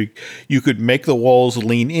 years, so you could make the walls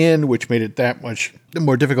lean in, which made it that much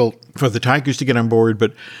more difficult for the tigers to get on board.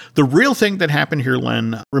 But the real thing that happened here,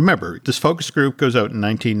 Len, remember, this focus group goes out in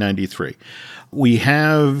 1993. We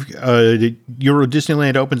have Euro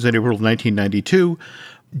Disneyland opens in April of 1992.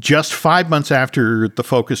 Just 5 months after the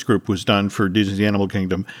focus group was done for Disney's Animal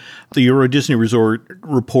Kingdom, the Euro Disney Resort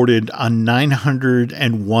reported a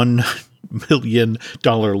 $901 million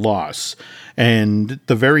loss. And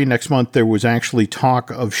the very next month, there was actually talk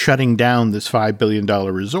of shutting down this $5 billion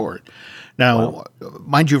resort. Now,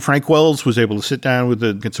 mind you, Frank Wells was able to sit down with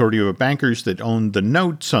the consortium of bankers that owned the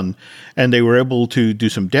notes, and they were able to do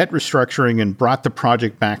some debt restructuring and brought the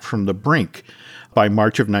project back from the brink by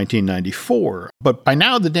March of 1994. But by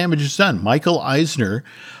now, the damage is done. Michael Eisner,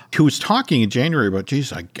 who was talking in January about,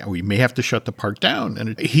 geez, we may have to shut the park down.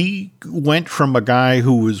 And he went from a guy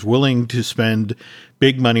who was willing to spend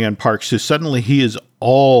big money on parks to suddenly he is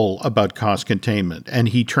all about cost containment. And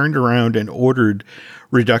he turned around and ordered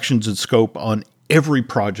reductions in scope on every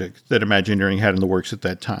project that Imagineering had in the works at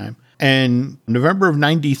that time. And November of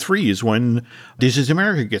 93 is when Disney's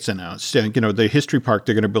America gets announced. The history park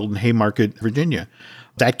they're going to build in Haymarket, Virginia.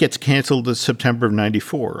 That gets canceled in September of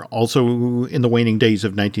 94. Also, in the waning days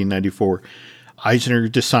of 1994, Eisner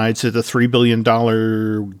decides that the $3 billion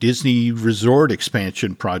Disney Resort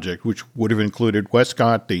expansion project, which would have included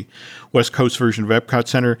Westcott, the West Coast version of Epcot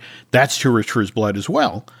Center, that's too rich for his blood as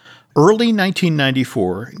well. Early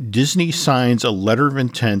 1994, Disney signs a letter of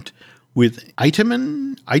intent with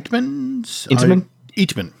Eiteman,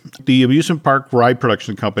 the amusement park ride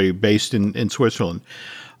production company based in Switzerland.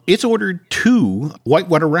 It's ordered 2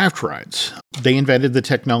 whitewater raft rides. They invented the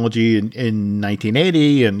technology in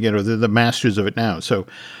 1980, and they're the masters of it now. So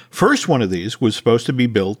first one of these was supposed to be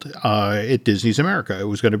built at Disney's America. It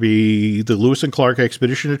was going to be the Lewis and Clark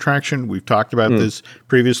Expedition attraction. We've talked about this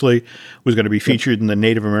previously. It was going to be featured in the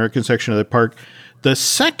Native American section of the park. The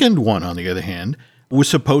second one, on the other hand, was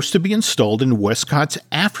supposed to be installed in Westcott's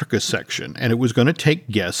Africa section, and it was going to take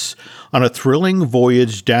guests on a thrilling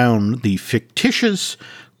voyage down the fictitious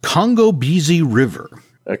Congo-Bizi River.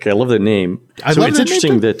 Okay, I love the name. So it's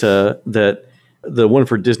interesting that the one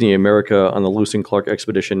for Disney America on the Lewis and Clark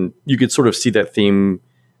expedition, you could sort of see that theme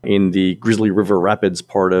in the Grizzly River Rapids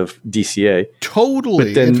part of DCA.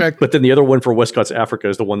 Totally. But then the other one for Westcott's Africa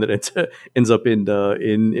is the one that ends up in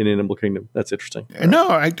Animal Kingdom. That's interesting. No,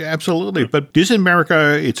 absolutely. But Disney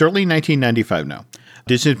America, it's early 1995 now.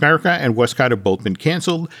 Disney America and Westcott have both been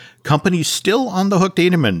canceled. Companies still on the hook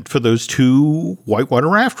to for those 2 whitewater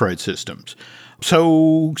raft ride systems.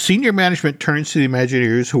 So senior management turns to the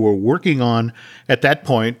Imagineers, who are working on, at that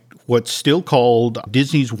point, what's still called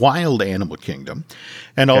Disney's Wild Animal Kingdom,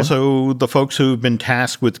 and also the folks who've been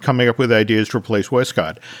tasked with coming up with ideas to replace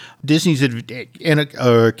Westcott. Disney's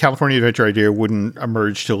California Adventure idea wouldn't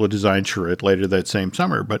emerge till a design charrette later that same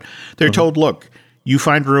summer, but they're told, look, you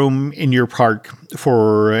find room in your park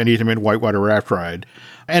for an intimate whitewater raft ride.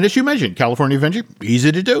 And as you mentioned, California Adventure,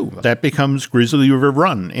 easy to do. That becomes Grizzly River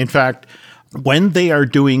Run. In fact, when they are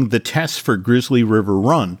doing the tests for Grizzly River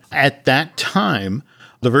Run, at that time,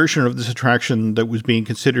 the version of this attraction that was being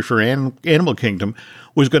considered for Animal Kingdom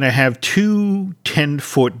was going to have 2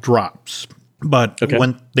 10-foot drops. But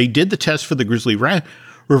when they did the test for the Grizzly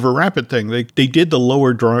River Rapid thing, they did the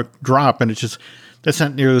lower drop, and it's just, that's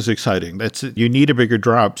not nearly as exciting. You need a bigger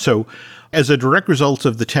drop. So as a direct result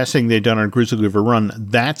of the testing they've done on Grizzly River Run,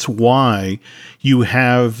 that's why you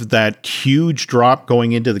have that huge drop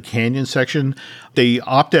going into the canyon section. They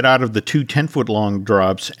opted out of the 2 10-foot long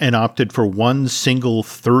drops and opted for one single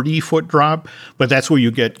 30-foot drop, but that's where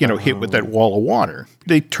you get, hit with that wall of water.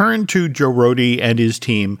 They turned to Joe Rohde and his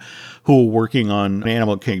team, who were working on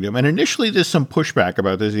Animal Kingdom. And initially there's some pushback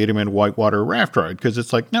about this Edelman whitewater raft ride, because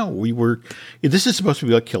it's like, no, this is supposed to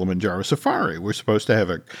be like Kilimanjaro Safari. We're supposed to have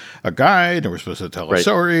a guide, and we're supposed to tell a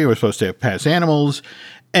story, we're supposed to have past animals.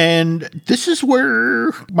 And this is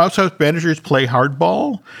where Mouse House managers play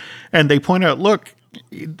hardball. And they point out, look,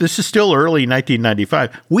 This is still early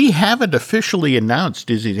 1995. We haven't officially announced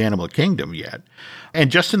Disney's Animal Kingdom yet. And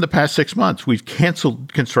just in the past 6 months, we've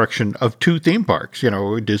canceled construction of 2 theme parks,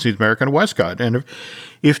 Disney's American Westcott. And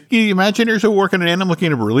if the Imagineers who work in an Animal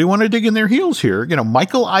Kingdom really want to dig in their heels here,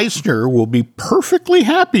 Michael Eisner will be perfectly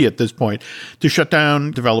happy at this point to shut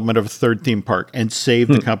down development of a 3rd theme park and save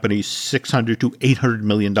the company $600 to $800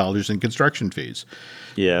 million in construction fees.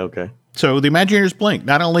 Yeah, okay. So the Imagineers blink.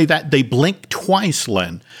 Not only that, they blink twice,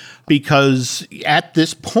 Len, because at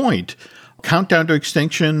this point, Countdown to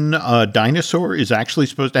Extinction Dinosaur is actually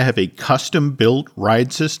supposed to have a custom-built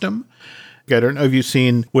ride system. I don't know if you've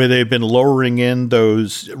seen where they've been lowering in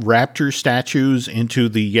those raptor statues into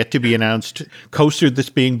the yet-to-be-announced coaster that's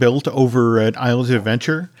being built over at Islands of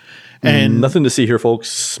Adventure. And nothing to see here,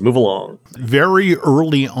 folks. Move along. Very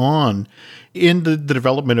early on in the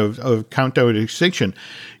development of Countdown to Extinction,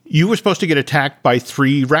 you were supposed to get attacked by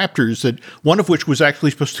 3 raptors, that one of which was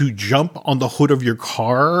actually supposed to jump on the hood of your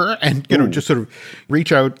car and just sort of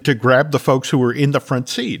reach out to grab the folks who were in the front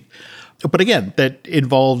seat. But again, that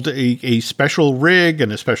involved a special rig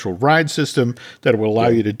and a special ride system that will allow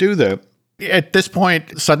you to do that. At this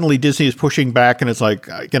point, suddenly Disney is pushing back and it's like,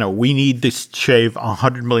 we need to shave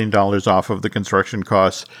 $100 million off of the construction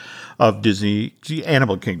costs of Disney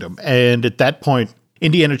Animal Kingdom. And at that point,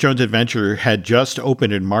 Indiana Jones Adventure had just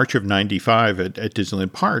opened in March of 95 at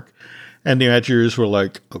Disneyland Park. And the Imagineers were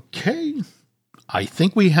like, okay, I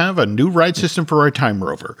think we have a new ride system for our Time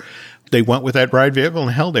Rover. They went with that ride vehicle,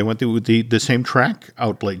 and hell, they went with the same track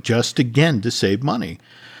outlay just again to save money.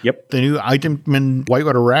 Yep. The new Itemman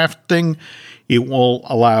Whitewater Raft thing, it will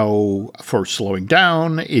allow for slowing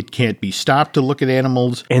down. It can't be stopped to look at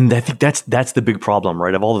animals. And I think that's the big problem,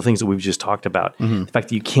 right? Of all the things that we've just talked about, the fact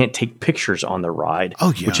that you can't take pictures on the ride,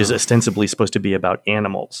 which is ostensibly supposed to be about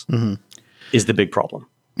animals, is the big problem.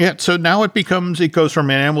 Yeah, so now it goes from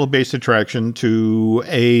an animal-based attraction to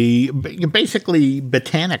a basically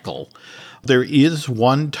botanical. There is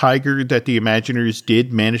one tiger that the Imagineers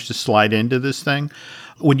did manage to slide into this thing.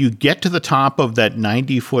 When you get to the top of that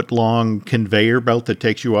 90-foot-long conveyor belt that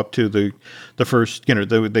takes you up to the first,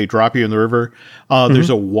 they drop you in the river, there's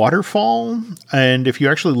a waterfall. And if you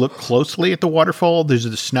actually look closely at the waterfall, there's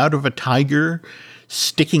the snout of a tiger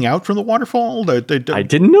sticking out from the waterfall. I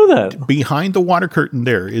didn't know that. Behind the water curtain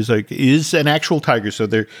there is an actual tiger. So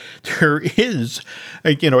there is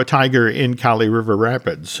a tiger in Kali River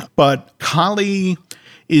Rapids. But Kali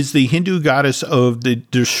is the Hindu goddess of the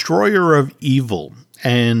destroyer of evil.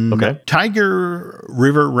 And Tiger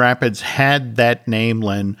River Rapids had that name,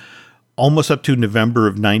 Len, almost up to November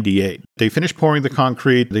of 98. They finished pouring the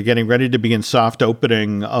concrete. They're getting ready to begin soft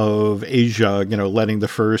opening of Asia, letting the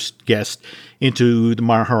first guest into the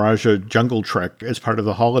Maharaja Jungle Trek as part of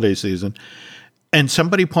the holiday season. And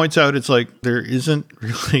somebody points out, it's like, there isn't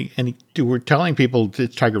really any, we're telling people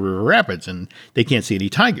it's Tiger River Rapids and they can't see any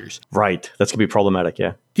tigers. Right. That's going to be problematic,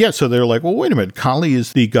 yeah. Yeah, so they're like, well, wait a minute. Kali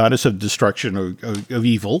is the goddess of destruction of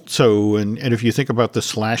evil. So, and if you think about the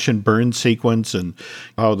slash and burn sequence and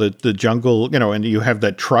how the jungle, and you have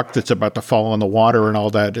that truck that's about to fall in the water and all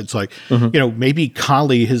that, it's like, maybe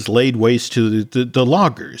Kali has laid waste to the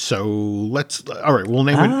loggers. So we'll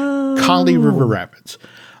name it Kali River Rapids.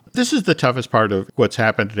 This is the toughest part of what's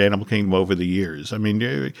happened at Animal Kingdom over the years. I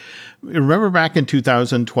mean, remember back in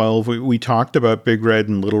 2012, we talked about Big Red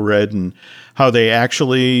and Little Red and how they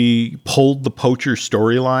actually pulled the poacher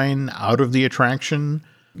storyline out of the attraction.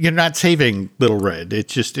 You're not saving Little Red.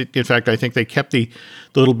 It's just, in fact, I think they kept the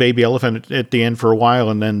little baby elephant at the end for a while,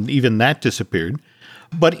 and then even that disappeared.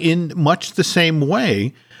 But in much the same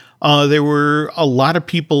way, there were a lot of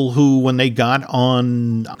people who, when they got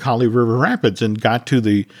on Kali River Rapids and got to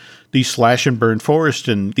the slash and burn forest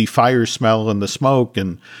and the fire smell and the smoke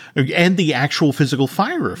and the actual physical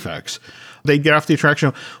fire effects, they'd get off the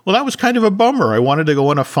attraction. Well, that was kind of a bummer. I wanted to go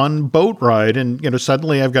on a fun boat ride, and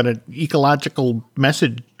suddenly I've got an ecological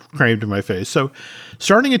message crammed in my face. So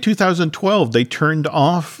starting in 2012, they turned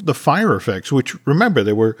off the fire effects, which, remember,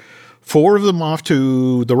 there were 4 of them off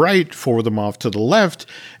to the right, 4 of them off to the left.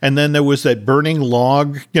 And then there was that burning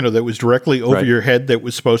log, that was directly over your head that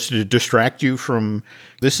was supposed to distract you from,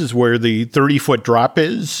 this is where the 30-foot drop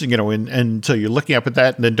is, and so you're looking up at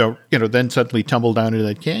that and then then suddenly tumble down into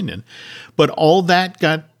that canyon. But all that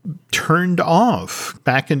got turned off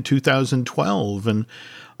back in 2012. And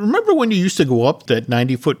remember when you used to go up that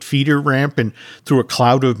 90-foot feeder ramp and through a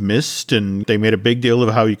cloud of mist, and they made a big deal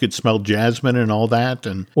of how you could smell jasmine and all that?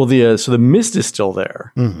 And well, so the mist is still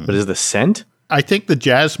there, but is the scent? I think the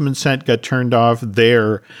jasmine scent got turned off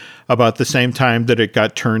there about the same time that it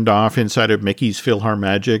got turned off inside of Mickey's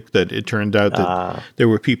PhilharMagic, that it turned out that there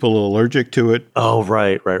were people allergic to it. Oh,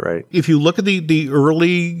 right. If you look at the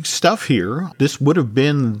early stuff here, this would have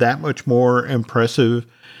been that much more impressive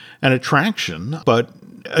an attraction. But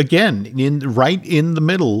again, right in the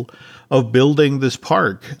middle of building this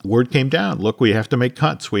park, word came down, look, we have to make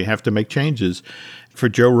cuts. We have to make changes. For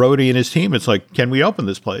Joe Rohde and his team, it's like, can we open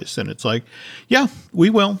this place? And it's like, yeah, we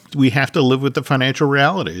will. We have to live with the financial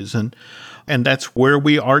realities. And that's where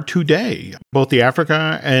we are today, both the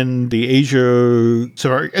Africa and the Asia.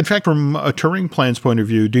 So, in fact, from a touring plan's point of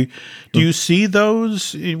view, do you see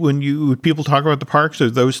those when people talk about the parks? Are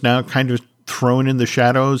those now kind of thrown in the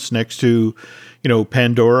shadows next to,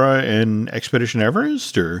 Pandora and Expedition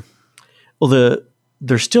Everest? Or well,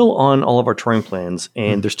 they're still on all of our touring plans,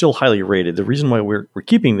 and they're still highly rated. The reason why we're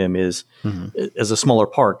keeping them is, as a smaller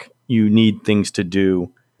park, you need things to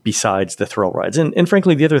do besides the thrill rides. And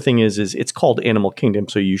frankly, the other thing is it's called Animal Kingdom,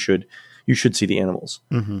 so you should see the animals.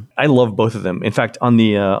 I love both of them. In fact, on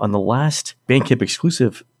the last Bandcamp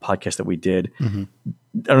exclusive podcast that we did, I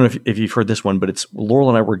don't know if you've heard this one, but it's Laurel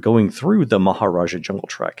and I were going through the Maharaja Jungle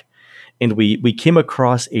Trek, and we came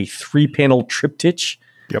across a 3-panel triptych.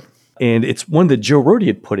 Yep. And it's one that Joe Rohde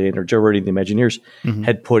had put in, or Joe Rohde and the Imagineers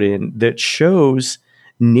had put in, that shows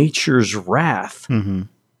nature's wrath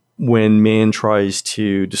when man tries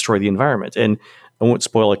to destroy the environment. And I won't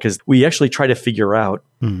spoil it because we actually try to figure out,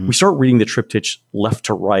 we start reading the triptych left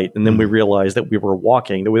to right, and then we realize that the way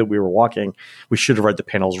that we were walking, we should have read the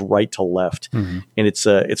panels right to left. And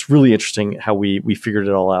it's really interesting how we figured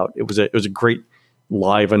it all out. It was a great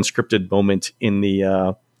live unscripted moment in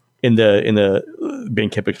the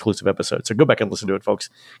Bandcamp exclusive episode. So go back and listen to it,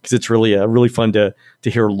 folks, because it's really fun to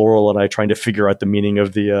hear Laurel and I trying to figure out the meaning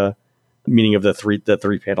of the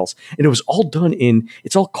three panels. And it was all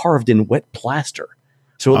it's all carved in wet plaster.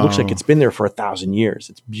 So it looks like it's been there for 1,000 years.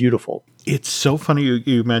 It's beautiful. It's so funny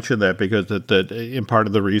you mentioned that, because that in part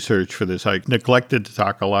of the research for this, I neglected to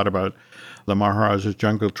talk a lot about the Maharaja's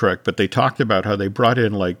Jungle Trek, but they talked about how they brought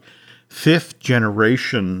in like 5th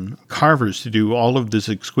generation carvers to do all of this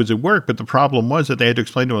exquisite work. But the problem was that they had to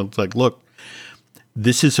explain to them, it's like, look,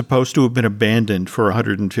 this is supposed to have been abandoned for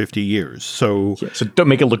 150 years. So don't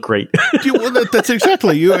make it look great. That's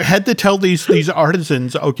exactly. You had to tell these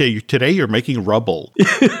artisans, okay, today you're making rubble.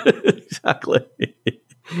 Exactly.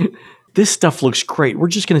 This stuff looks great. We're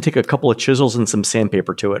just going to take a couple of chisels and some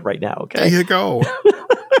sandpaper to it right now. Okay. There you go.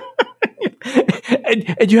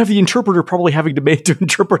 And you have the interpreter probably having to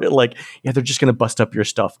interpret it like, yeah, they're just going to bust up your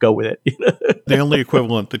stuff. Go with it. The only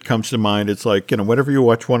equivalent that comes to mind, it's like, whenever you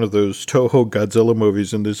watch one of those Toho Godzilla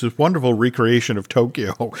movies and there's this wonderful recreation of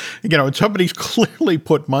Tokyo, and somebody's clearly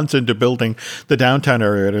put months into building the downtown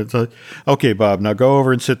area. And it's like, okay, Bob, now go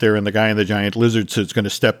over and sit there, and the guy in the giant lizard suit's going to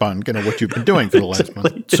step on what you've been doing for the last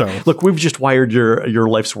month. So look, we've just wired your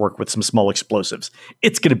life's work with some small explosives.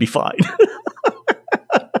 It's going to be fine.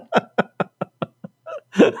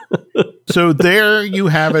 So there you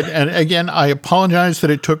have it. And again, I apologize that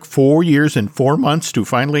it took 4 years and 4 months to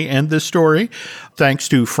finally end this story. Thanks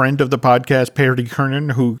to friend of the podcast, Perry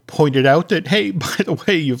Kernan, who pointed out that, hey, by the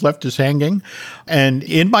way, you've left us hanging. And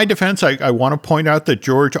in my defense, I want to point out that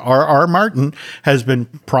George R.R. Martin has been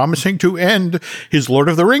promising to end his Lord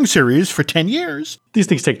of the Rings series for 10 years. These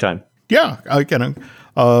things take time. Yeah.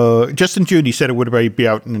 Just in June, he said it would be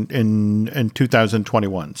out in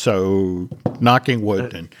 2021. So knocking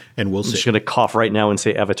wood, and we'll see. I'm just going to cough right now and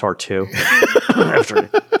say Avatar 2.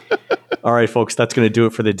 All right, folks, that's going to do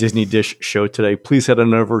it for the Disney Dish show today. Please head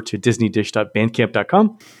on over to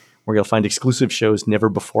disneydish.bandcamp.com, where you'll find exclusive shows never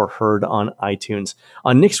before heard on iTunes.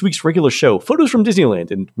 On next week's regular show, photos from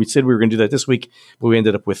Disneyland. And we said we were going to do that this week, but we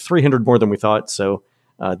ended up with 300 more than we thought. So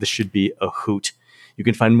this should be a hoot. You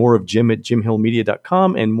can find more of Jim at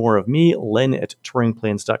jimhillmedia.com and more of me, Len, at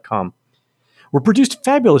touringplans.com. We're produced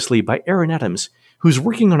fabulously by Aaron Adams, who's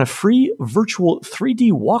working on a free virtual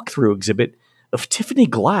 3D walkthrough exhibit of Tiffany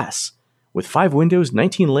glass with 5 windows,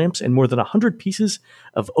 19 lamps, and more than 100 pieces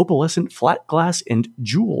of opalescent flat glass and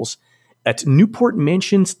jewels at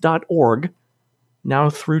newportmansions.org now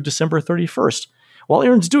through December 31st. While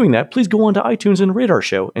Aaron's doing that, please go on to iTunes and rate our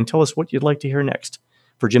show and tell us what you'd like to hear next.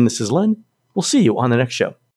 For Jim, this is Len. We'll see you on the next show.